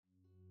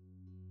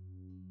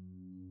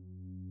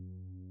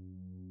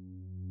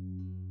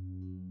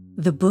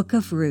The Book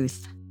of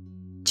Ruth,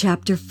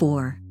 Chapter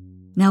 4.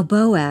 Now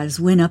Boaz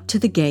went up to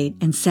the gate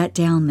and sat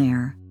down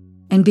there.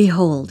 And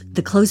behold,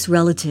 the close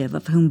relative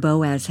of whom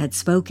Boaz had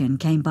spoken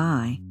came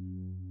by.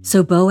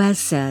 So Boaz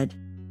said,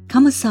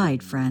 "Come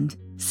aside, friend,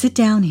 sit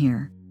down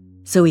here."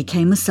 So he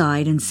came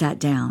aside and sat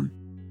down.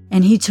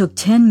 And he took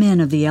 10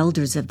 men of the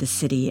elders of the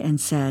city and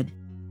said,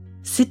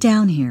 "Sit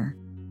down here."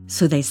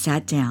 So they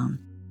sat down.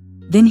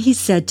 Then he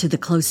said to the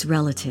close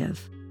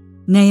relative,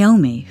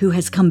 "Naomi, who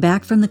has come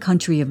back from the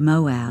country of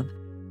Moab,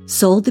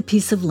 sold the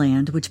piece of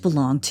land which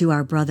belonged to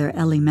our brother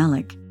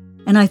Elimelech,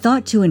 and I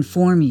thought to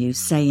inform you,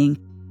 saying,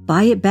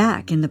 buy it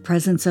back in the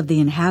presence of the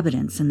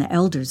inhabitants and the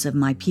elders of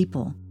my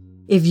people.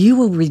 If you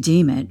will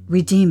redeem it,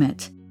 redeem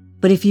it.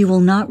 But if you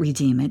will not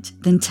redeem it,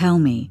 then tell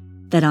me,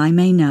 that I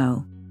may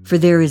know, for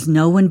there is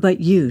no one but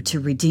you to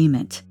redeem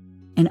it,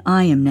 and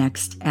I am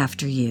next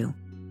after you."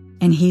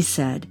 And he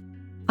said,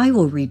 "I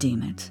will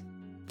redeem it."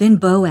 Then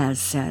Boaz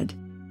said,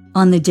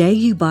 "On the day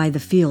you buy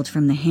the field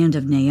from the hand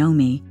of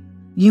Naomi,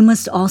 you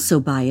must also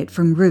buy it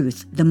from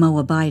Ruth the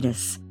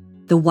Moabitess,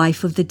 the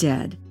wife of the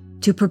dead,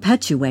 to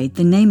perpetuate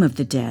the name of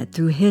the dead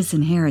through his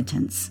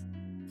inheritance."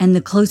 And the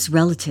close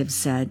relative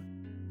said,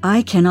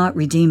 "I cannot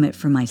redeem it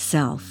for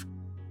myself,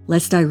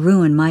 lest I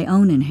ruin my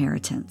own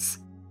inheritance.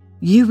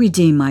 You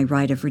redeem my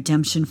right of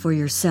redemption for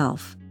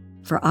yourself,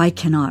 for I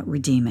cannot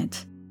redeem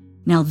it."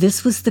 Now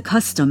this was the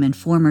custom in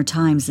former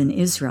times in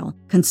Israel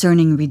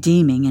concerning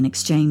redeeming and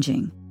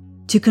exchanging.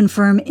 To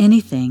confirm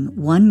anything,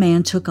 one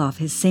man took off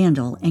his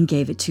sandal and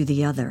gave it to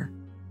the other.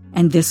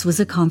 And this was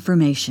a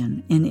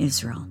confirmation in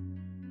Israel.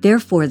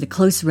 Therefore the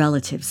close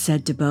relative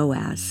said to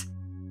Boaz,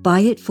 "Buy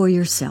it for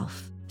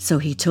yourself." So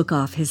he took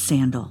off his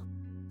sandal.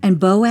 And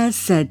Boaz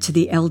said to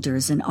the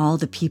elders and all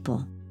the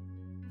people,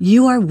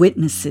 "You are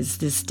witnesses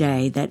this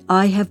day that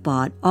I have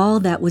bought all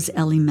that was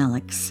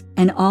Elimelech's,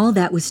 and all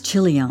that was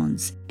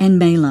Chilion's and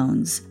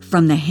Mahlon's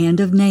from the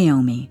hand of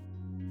Naomi.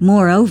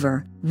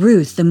 Moreover,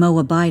 Ruth the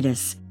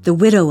Moabitess, the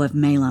widow of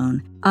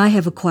Mahlon, I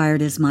have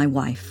acquired as my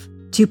wife,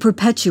 to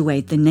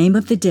perpetuate the name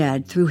of the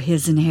dead through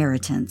his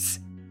inheritance,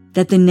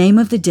 that the name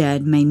of the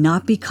dead may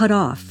not be cut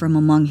off from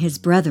among his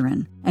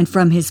brethren and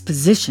from his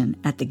position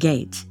at the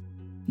gate.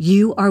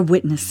 You are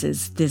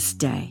witnesses this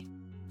day."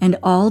 And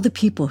all the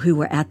people who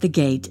were at the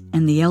gate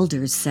and the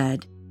elders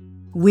said,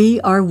 "We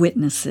are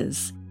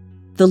witnesses.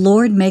 The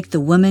Lord make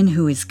the woman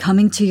who is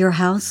coming to your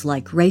house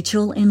like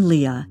Rachel and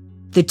Leah,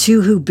 the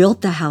two who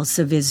built the house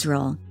of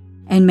Israel,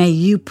 and may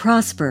you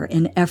prosper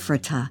in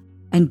Ephratah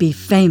and be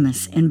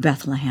famous in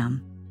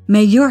Bethlehem.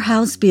 May your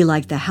house be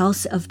like the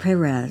house of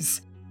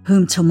Perez,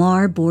 whom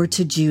Tamar bore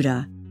to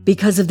Judah,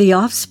 because of the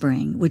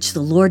offspring which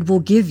the Lord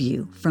will give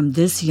you from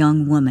this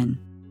young woman."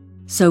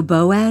 So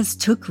Boaz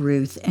took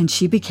Ruth, and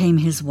she became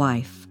his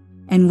wife.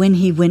 And when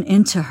he went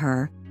into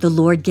her, the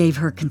Lord gave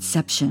her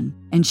conception,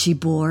 and she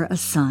bore a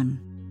son.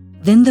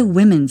 Then the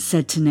women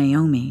said to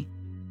Naomi,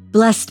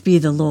 "Blessed be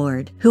the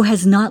Lord, who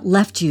has not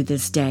left you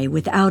this day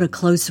without a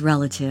close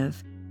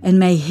relative, and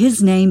may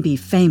his name be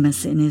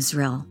famous in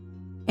Israel.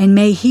 And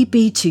may he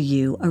be to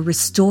you a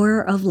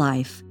restorer of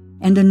life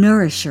and a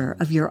nourisher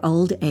of your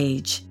old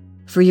age,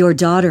 for your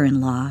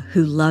daughter-in-law,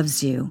 who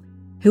loves you,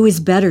 who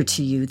is better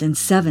to you than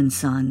 7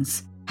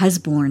 sons, has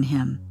borne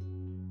him."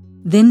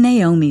 Then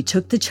Naomi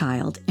took the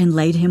child and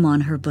laid him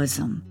on her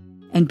bosom,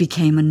 and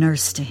became a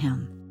nurse to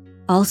him.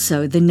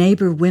 Also the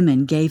neighbor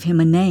women gave him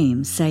a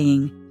name,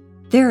 saying,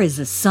 "There is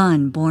a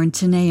son born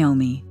to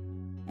Naomi."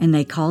 And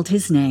they called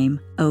his name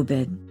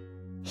Obed.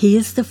 He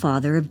is the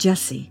father of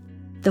Jesse,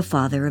 the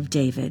father of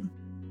David.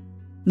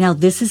 Now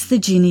this is the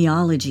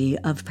genealogy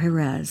of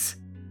Perez.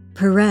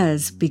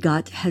 Perez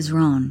begot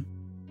Hezron.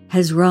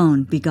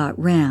 Hezron begot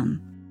Ram.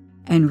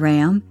 And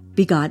Ram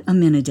begot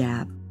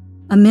Amminadab.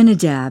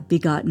 Amminadab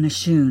begot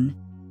Nahshon.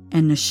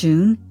 And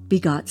Nahshon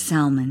begot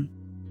Salmon.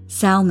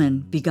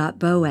 Salmon begot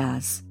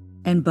Boaz.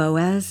 And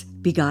Boaz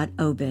begot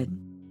Obed.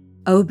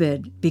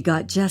 Obed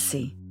begot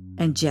Jesse.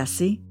 And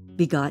Jesse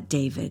begot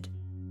David.